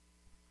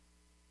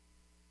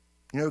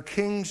 You know,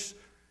 kings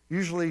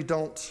usually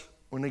don't,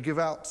 when they give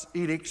out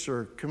edicts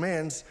or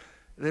commands,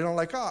 they don't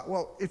like,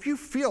 well, if you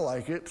feel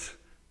like it,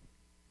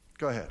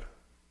 go ahead.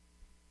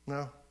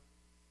 No.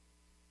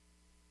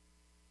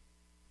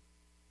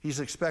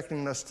 He's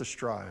expecting us to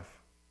strive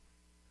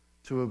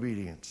to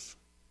obedience.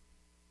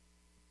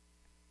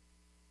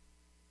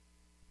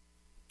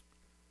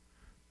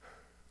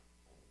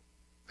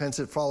 Hence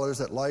it follows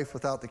that life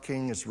without the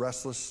king is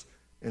restless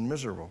and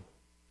miserable.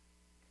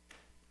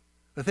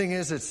 The thing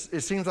is,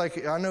 it seems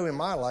like, I know in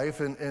my life,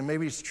 and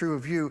maybe it's true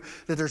of you,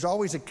 that there's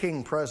always a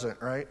king present,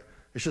 right?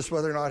 It's just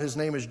whether or not his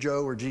name is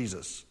Joe or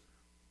Jesus.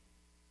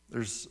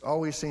 There's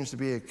always seems to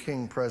be a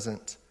king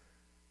present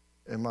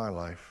in my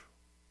life.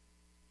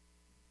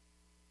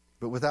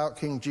 But without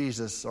King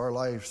Jesus, our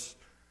lives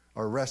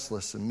are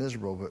restless and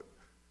miserable.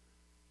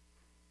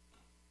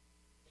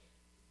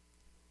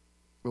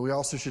 But we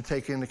also should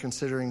take into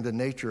considering the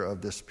nature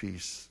of this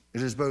peace.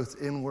 It is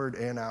both inward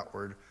and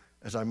outward,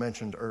 as I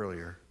mentioned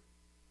earlier.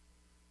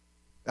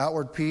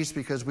 Outward peace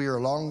because we are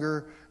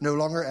no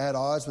longer at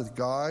odds with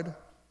God.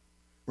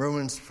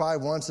 Romans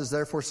 5:1 says,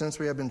 therefore, since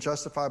we have been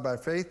justified by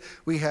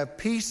faith, we have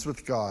peace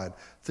with God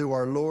through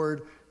our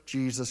Lord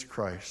Jesus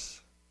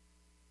Christ.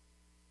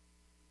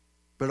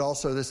 But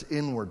also this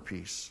inward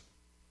peace.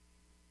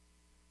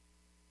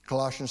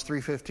 Colossians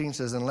 3:15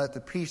 says, and let the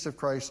peace of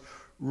Christ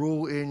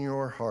rule in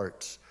your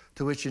hearts,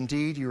 to which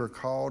indeed you are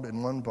called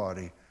in one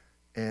body,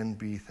 and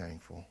be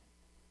thankful.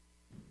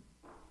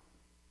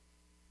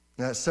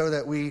 That's so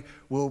that we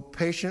will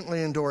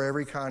patiently endure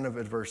every kind of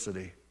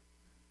adversity.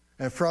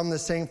 And from the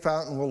same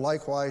fountain will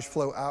likewise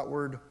flow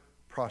outward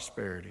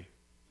prosperity.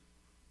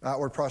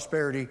 Outward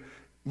prosperity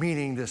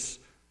meaning this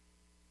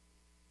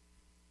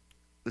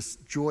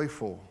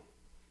joyful,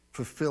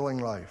 fulfilling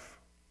life,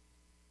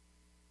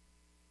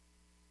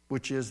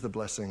 which is the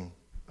blessing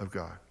of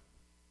God.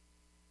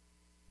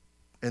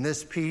 And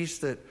this peace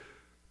that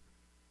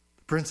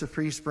the Prince of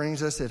Peace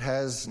brings us, it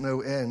has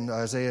no end.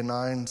 Isaiah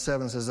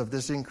 9:7 says, of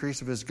this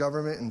increase of his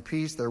government and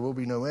peace there will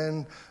be no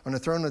end on the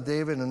throne of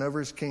David and over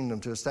his kingdom,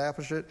 to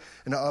establish it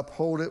and to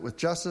uphold it with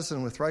justice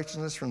and with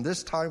righteousness from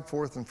this time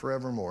forth and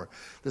forevermore.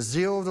 The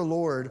zeal of the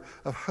Lord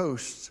of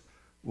hosts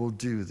will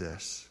do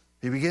this.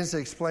 He begins to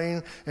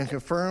explain and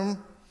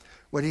confirm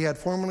what he had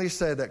formerly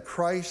said, that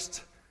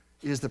Christ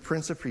is the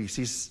Prince of Peace.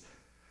 He's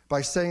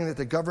by saying that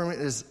the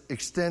government is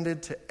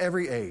extended to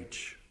every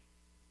age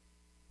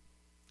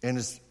and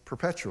is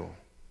perpetual,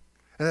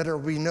 and that there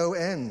will be no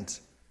end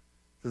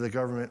to the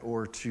government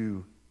or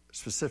to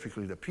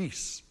specifically the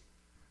peace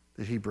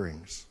that he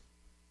brings.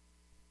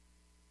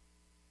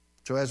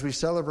 So as we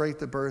celebrate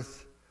the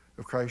birth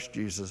of Christ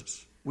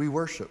Jesus, we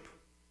worship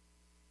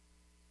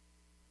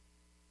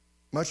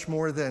much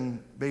more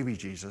than baby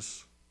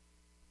Jesus.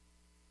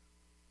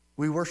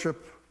 We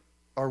worship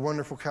our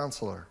wonderful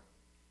counselor,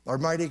 our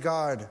mighty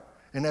God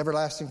and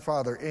everlasting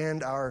Father,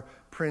 and our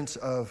Prince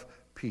of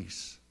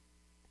Peace.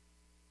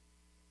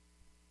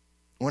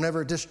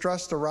 Whenever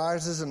distrust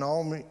arises and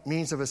all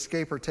means of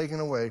escape are taken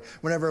away,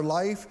 whenever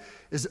life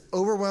is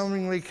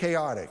overwhelmingly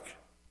chaotic,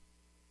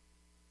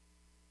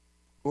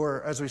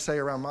 or as we say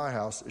around my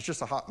house, it's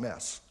just a hot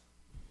mess,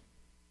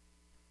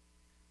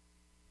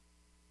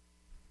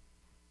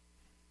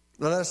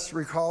 let us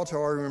recall to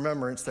our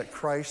remembrance that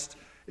Christ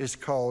is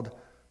called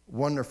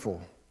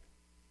Wonderful.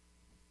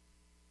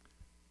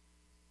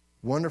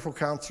 Wonderful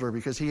Counselor,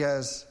 because he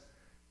has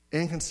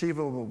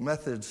inconceivable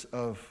methods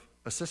of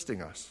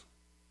assisting us.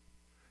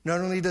 Not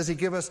only does he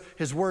give us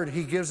his word,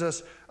 he gives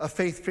us a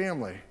faith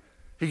family.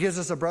 He gives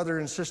us a brother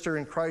and sister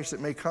in Christ that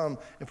may come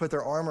and put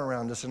their arm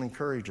around us and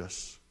encourage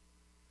us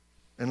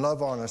and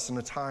love on us in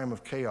a time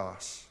of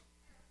chaos.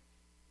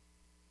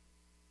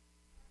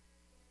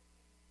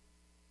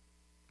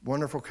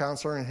 Wonderful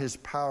Counselor, and his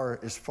power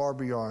is far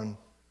beyond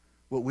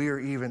what we are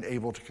even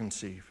able to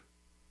conceive.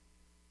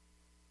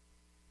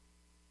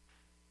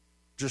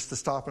 Just to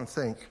stop and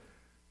think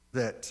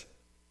that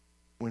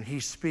when he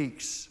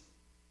speaks,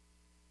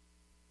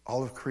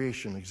 all of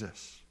creation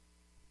exists.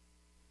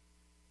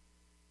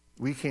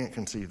 We can't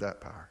conceive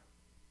that power,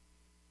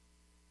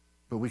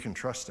 but we can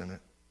trust in it.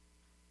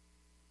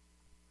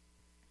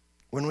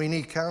 When we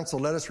need counsel,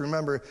 let us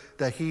remember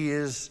that he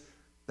is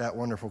that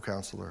wonderful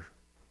counselor.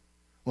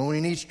 When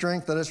we need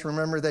strength, let us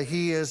remember that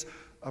he is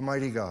a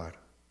mighty God.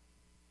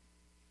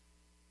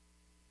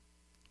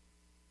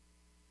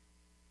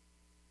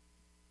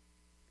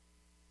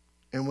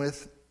 And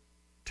with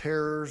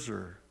terrors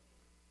or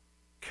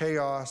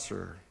chaos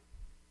and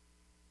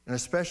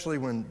especially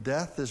when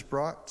death is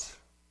brought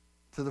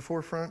to the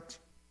forefront,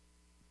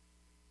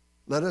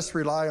 let us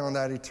rely on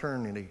that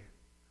eternity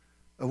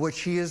of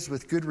which he is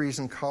with good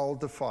reason called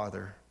the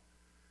Father.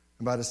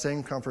 And by the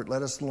same comfort,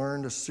 let us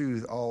learn to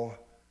soothe all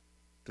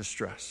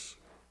distress,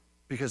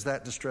 because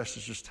that distress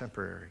is just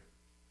temporary,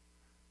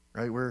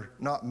 right? We're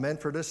not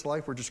meant for this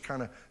life. We're just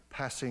kind of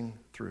passing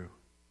through.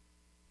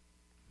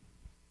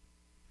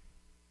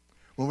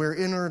 When we're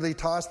inwardly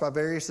tossed by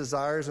various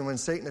desires and when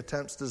Satan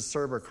attempts to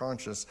disturb our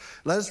conscience,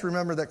 let us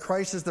remember that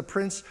Christ is the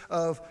Prince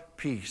of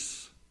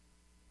Peace.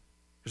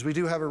 Because we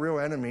do have a real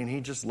enemy, and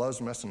he just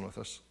loves messing with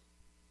us.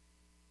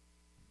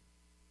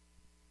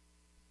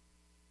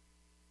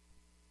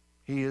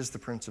 He is the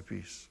Prince of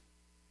Peace.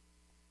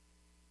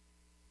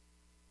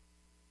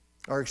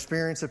 Our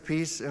experience of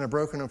peace in a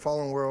broken and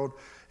fallen world,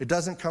 it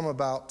doesn't come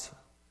about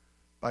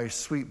by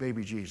sweet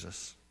baby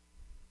Jesus.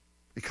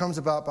 It comes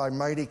about by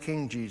mighty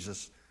King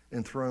Jesus,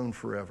 enthroned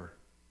forever.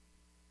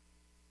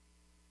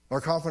 Our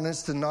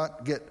confidence to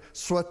not get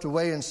swept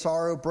away in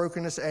sorrow,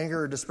 brokenness,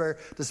 anger, or despair,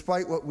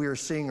 despite what we are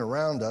seeing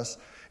around us,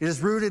 it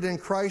is rooted in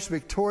Christ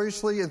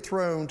victoriously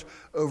enthroned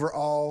over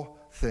all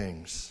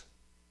things.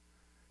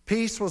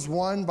 Peace was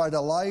won by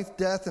the life,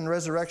 death, and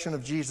resurrection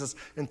of Jesus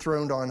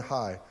enthroned on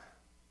high.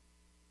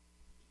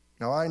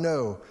 Now, I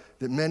know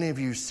that many of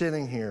you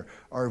sitting here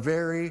are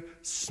very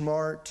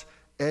smart,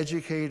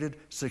 educated,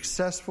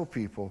 successful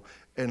people,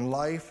 and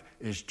life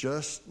is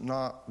just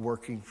not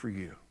working for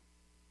you.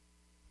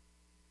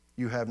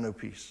 You have no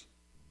peace.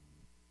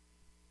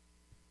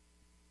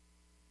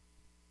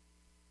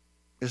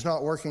 It's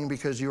not working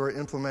because you are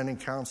implementing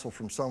counsel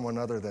from someone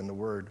other than the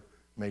Word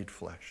made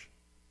flesh.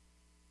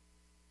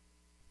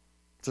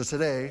 So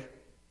today,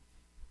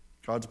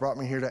 God's brought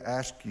me here to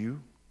ask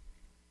you,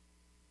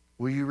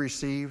 will you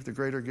receive the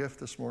greater gift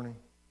this morning?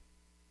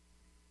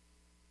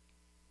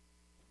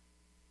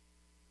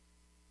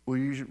 Will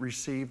you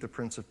receive the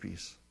Prince of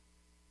Peace?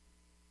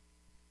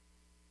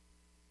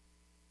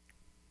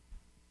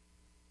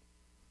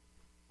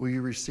 Will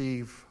you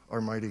receive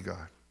our mighty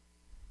God,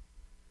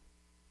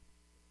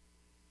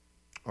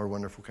 our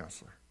wonderful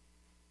counselor?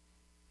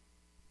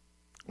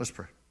 Let's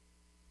pray.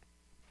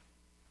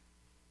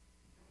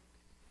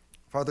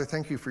 Father,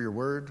 thank you for your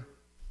word.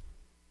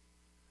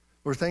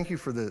 Lord, thank you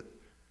for the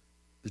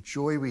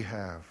joy we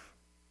have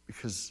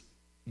because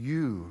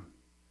you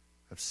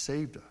have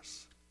saved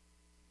us.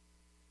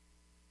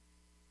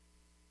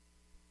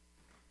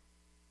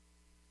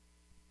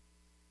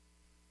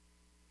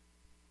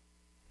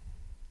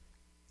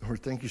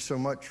 Lord, thank you so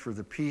much for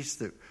the peace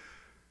that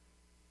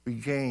we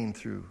gain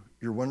through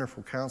your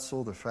wonderful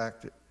counsel, the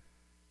fact that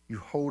you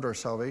hold our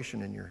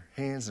salvation in your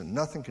hands and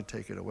nothing can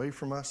take it away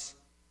from us.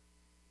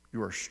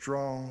 You are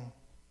strong.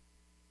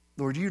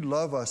 Lord, you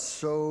love us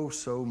so,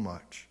 so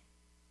much.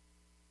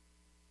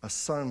 A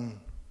son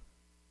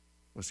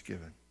was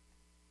given.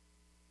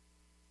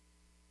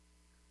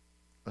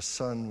 A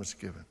son was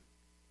given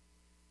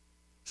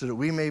so that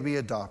we may be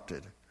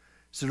adopted,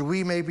 so that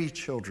we may be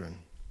children,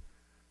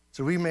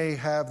 so we may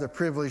have the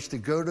privilege to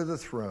go to the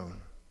throne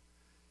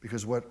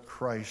because what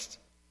Christ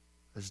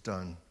has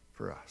done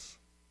for us.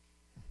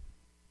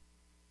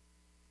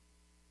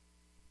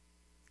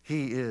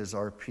 He is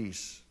our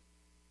peace.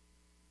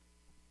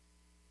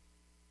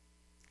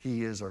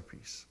 He is our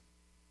peace.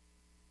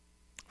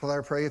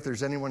 Father, I pray if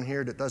there's anyone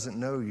here that doesn't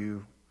know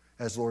you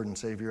as Lord and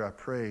Savior, I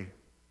pray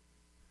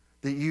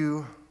that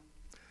you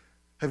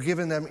have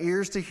given them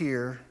ears to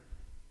hear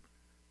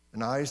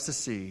and eyes to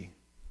see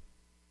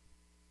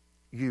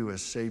you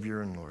as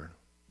Savior and Lord.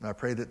 And I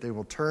pray that they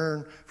will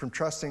turn from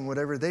trusting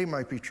whatever they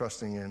might be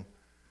trusting in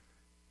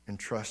and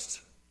trust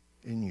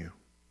in you.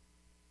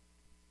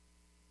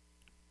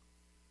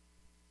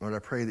 Lord, I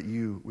pray that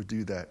you would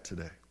do that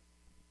today.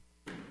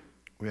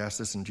 We ask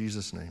this in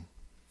Jesus' name.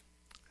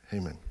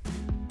 Amen.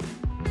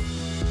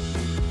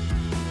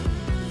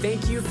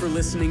 Thank you for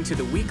listening to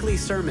the weekly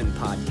sermon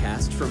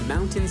podcast from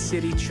Mountain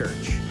City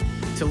Church.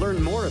 To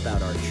learn more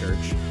about our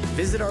church,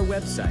 visit our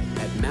website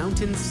at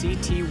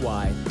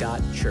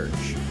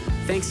mountaincty.church.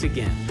 Thanks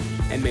again,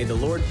 and may the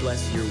Lord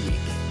bless your week.